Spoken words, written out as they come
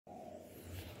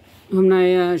Hôm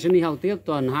nay sẽ đi học tiếp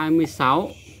tuần 26.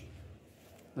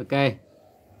 Ok.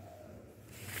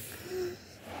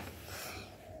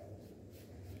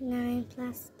 9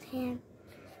 plus 10,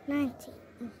 19.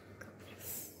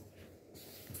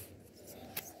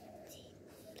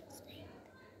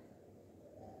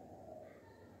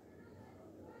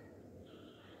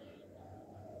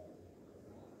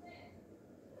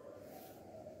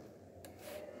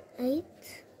 8.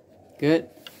 Good.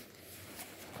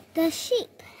 The sheep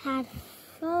had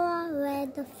 4 red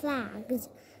flags,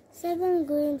 7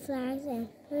 green flags, and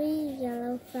 3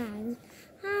 yellow flags.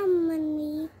 How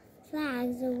many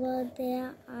flags were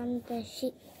there on the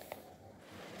sheep?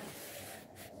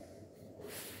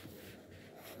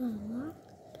 4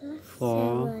 plus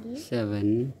 4,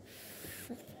 7.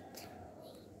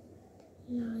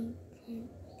 9, 10,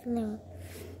 11.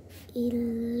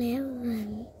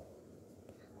 11.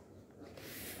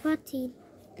 14.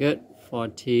 Good.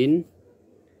 14.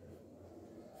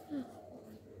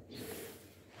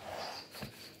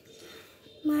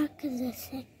 Mark the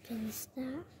second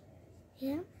star.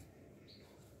 Yeah.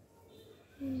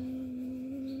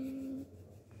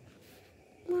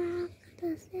 Mark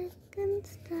the second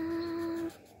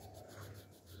star.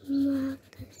 Mark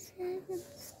the second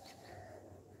star.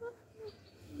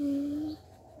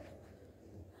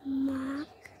 Mark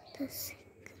the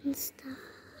second star.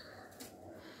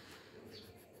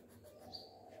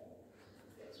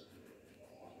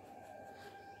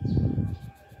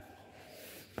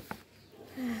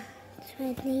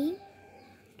 20,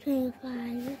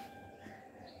 25,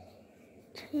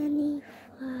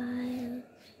 25,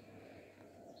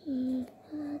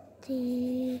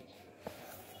 30,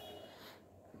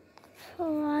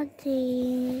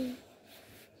 40,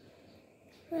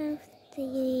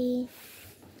 50.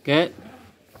 Good.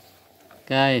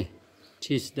 Okay.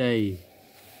 Tuesday.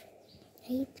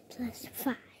 8 plus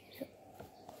 5. 6.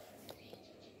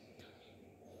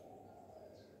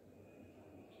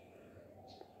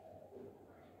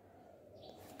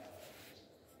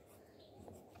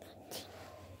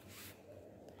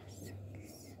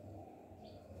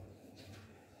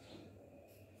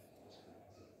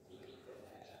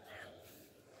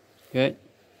 Good.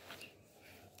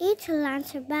 Each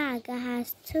lunch bag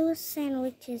has 2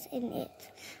 sandwiches in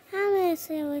it. How many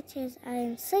sandwiches are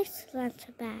in 6 lunch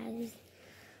bags?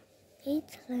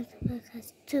 Each lunch bag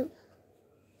has 2.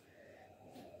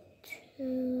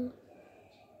 2,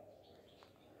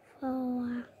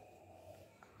 4,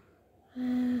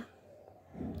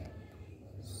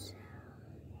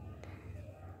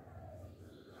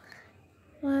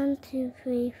 1, 2,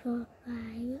 3, 4,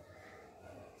 5,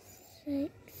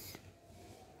 6,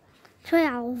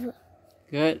 12.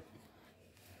 Good.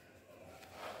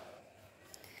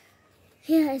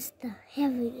 Here is the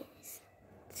heaviest.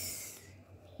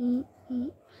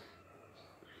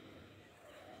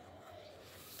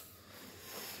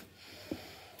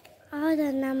 All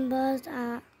the numbers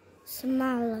are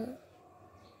smaller.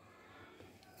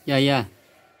 Yeah.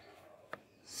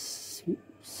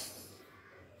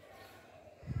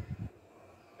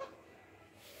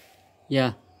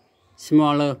 Yeah.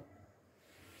 Smaller.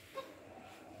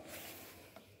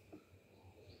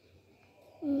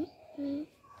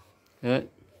 Good.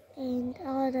 And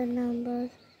all the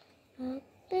numbers are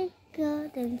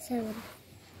bigger than 7.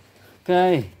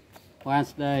 Okay.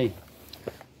 Wednesday.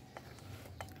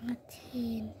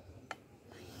 10.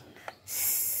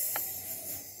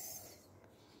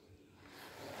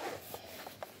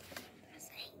 That's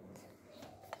 8.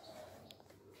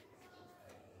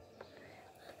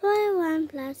 41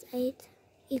 plus 8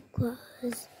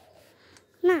 equals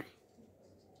 9.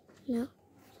 No.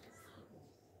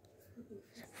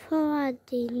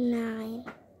 49.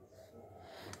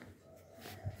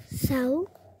 So,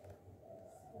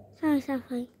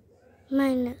 sorry,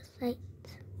 minus 8.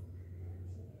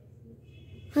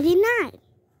 49.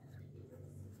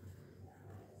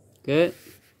 Good.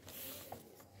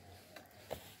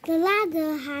 The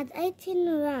ladder had 18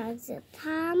 rungs.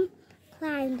 Tom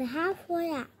climbed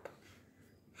halfway up.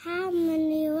 How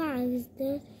many rungs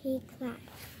did he climb?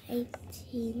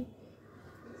 18.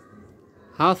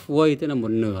 Halfway tức là một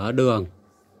nửa đường.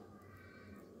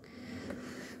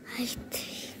 18.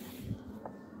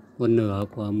 Một nửa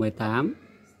của 18.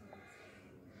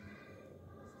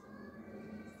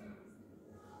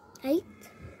 8.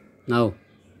 No.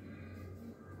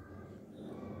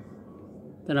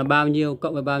 Tức là bao nhiêu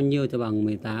cộng với bao nhiêu thì bằng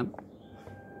 18.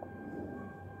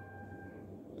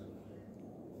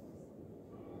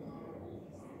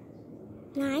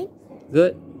 9.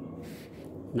 Good.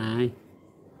 9.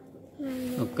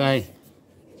 Okay.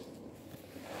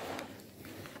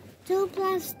 2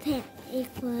 plus 10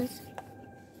 equals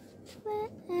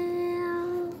 12.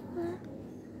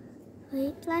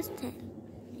 3 plus 10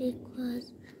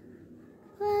 equals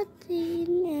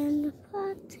 14 and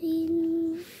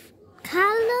 14.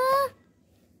 Color?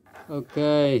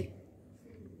 Okay.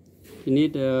 You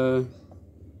need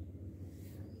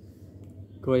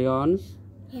crayons?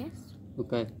 Yes.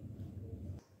 Okay.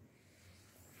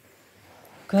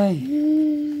 Okay.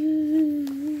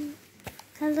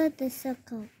 Color the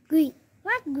circle. Green.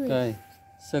 What green? Okay.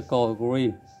 Circle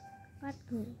green. What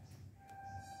green?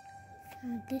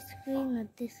 This green or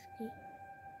this green?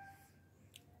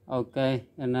 Okay.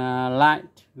 And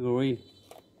light green.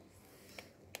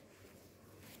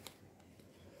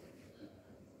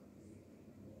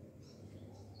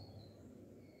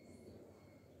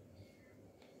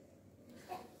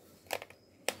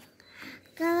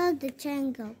 Color the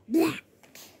triangle. Black.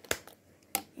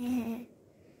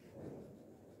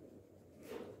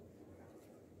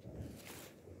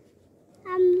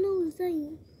 I'm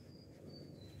losing.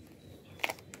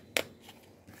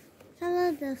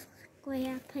 Color the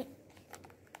square pink.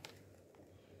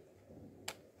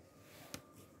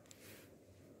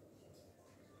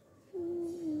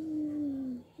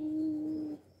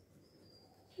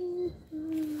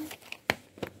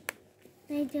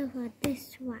 Later for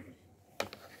this one.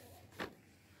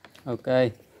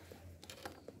 Okay.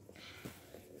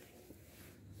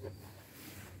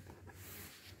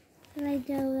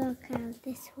 Later we'll count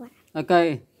this one.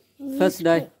 Okay. And First use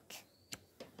day. pink.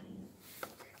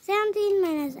 17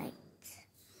 minus 8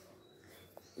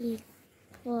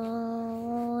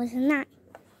 equals 9.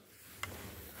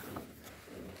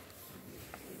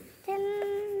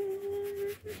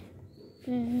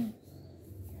 10.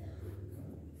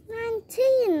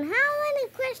 19. How many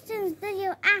questions do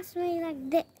you ask me like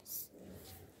this?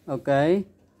 Okay.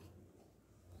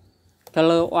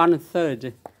 Color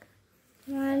 1/3.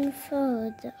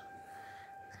 1/4.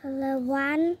 Color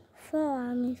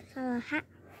 1/4 means color half.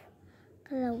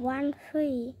 Color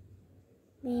 1/3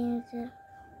 means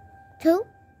 2.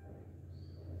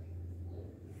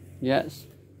 Yes.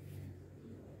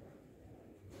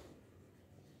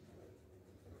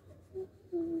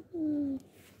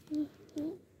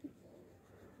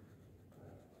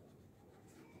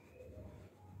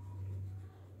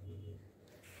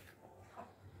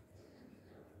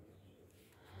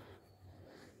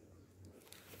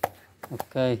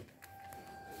 Okay.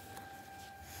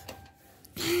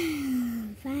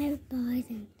 5 boys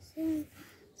and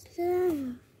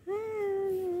 7.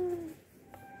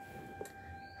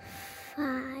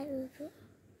 5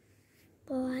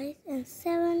 boys and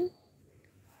 7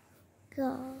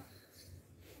 girls.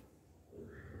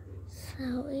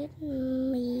 So it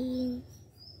means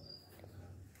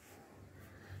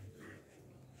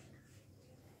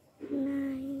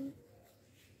 9.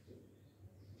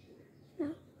 No.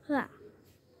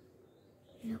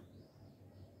 No.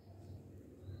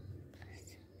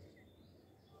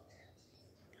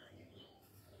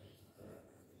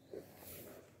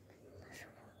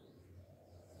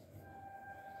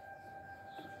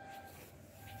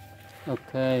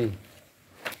 Okay.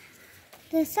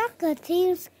 The soccer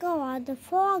team scored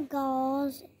 4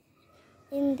 goals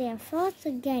in their first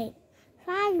game,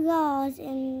 5 goals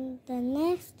in the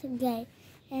next game,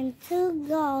 and 2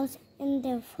 goals in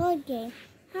their third game.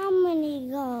 How many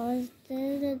goals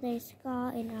did they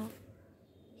score in all?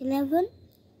 11?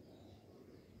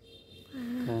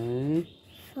 Okay.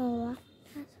 4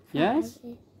 plus 5 Yes.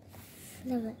 is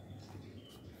 11.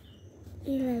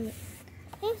 11.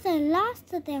 If they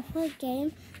lost their first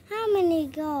game, how many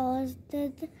goals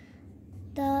did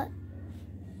the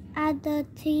other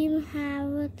team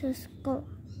have to score?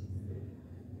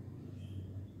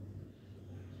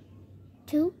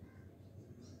 2?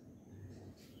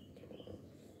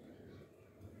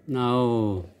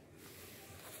 No.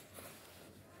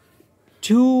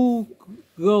 2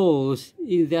 goals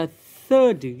in their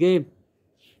third game.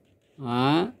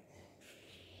 Đó.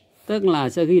 Tức là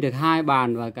sẽ ghi được 2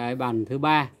 bàn vào cái bàn thứ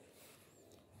 3.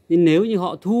 Nhưng nếu như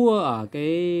họ thua ở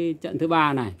cái trận thứ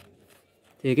 3 này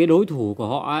thì cái đối thủ của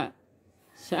họ ấy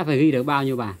sẽ phải ghi được bao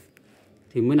nhiêu bàn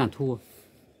thì mới là thua.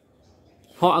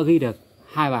 Họ ghi được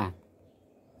 2 bàn.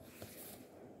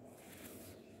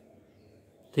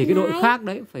 Thì cái đội khác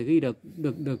đấy phải ghi được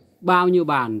bao nhiêu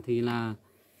bàn thì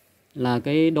là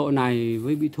cái đội này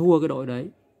mới bị thua cái đội đấy.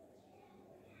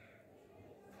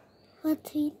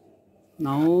 14.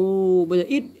 Nó bây giờ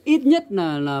ít nhất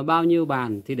là bao nhiêu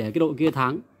bàn thì để cái đội kia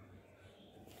thắng.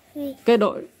 3. Cái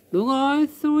đội đúng rồi,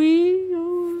 3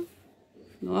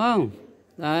 đúng không?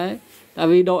 Đấy, tại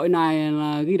vì đội này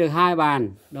là ghi được 2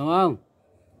 bàn, đúng không?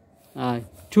 2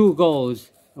 goals,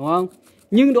 đúng không?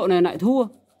 Nhưng đội này lại thua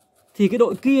thì cái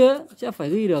đội kia sẽ phải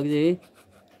ghi được gì?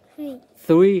 3.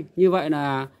 3. Như vậy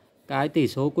là cái tỷ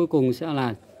số cuối cùng sẽ là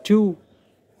 2,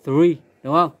 3,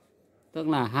 đúng không? Tức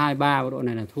là 2, 3 và độ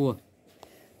này là thua.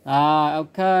 Rồi,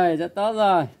 ok, rất tốt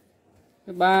rồi.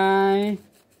 Bye bye.